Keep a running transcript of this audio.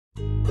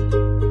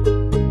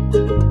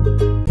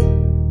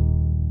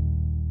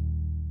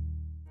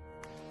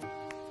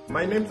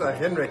My name's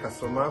Henry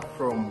Kasoma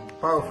from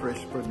Power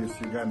Fresh Produce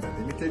Uganda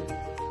Limited.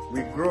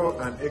 We grow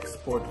and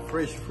export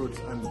fresh fruits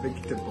and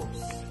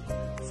vegetables.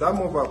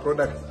 Some of our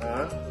products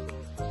are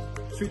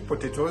sweet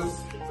potatoes,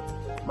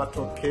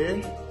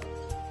 matoke,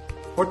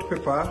 hot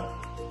pepper,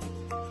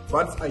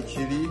 bird's eye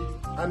chili,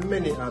 and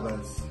many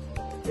others.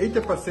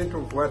 80%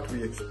 of what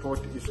we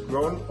export is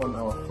grown on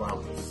our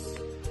farms.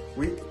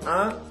 We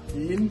are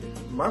in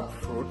mark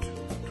fruit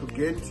to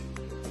get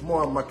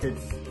more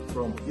markets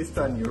from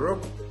Eastern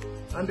Europe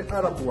and the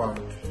Arab world.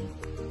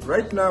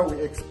 Right now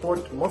we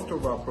export most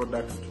of our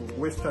products to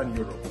Western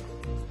Europe.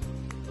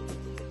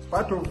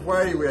 Part of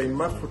why we are in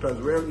mark fruit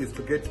as well is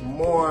to get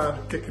more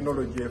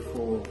technology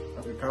for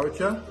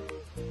agriculture,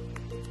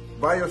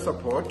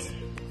 bio-support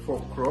for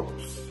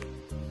crops,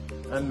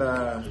 and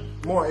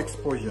more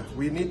exposure.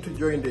 We need to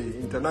join the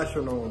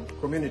international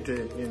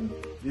community in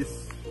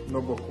this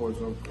noble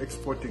cause of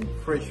exporting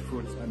fresh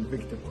fruits and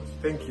vegetables.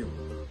 Thank you.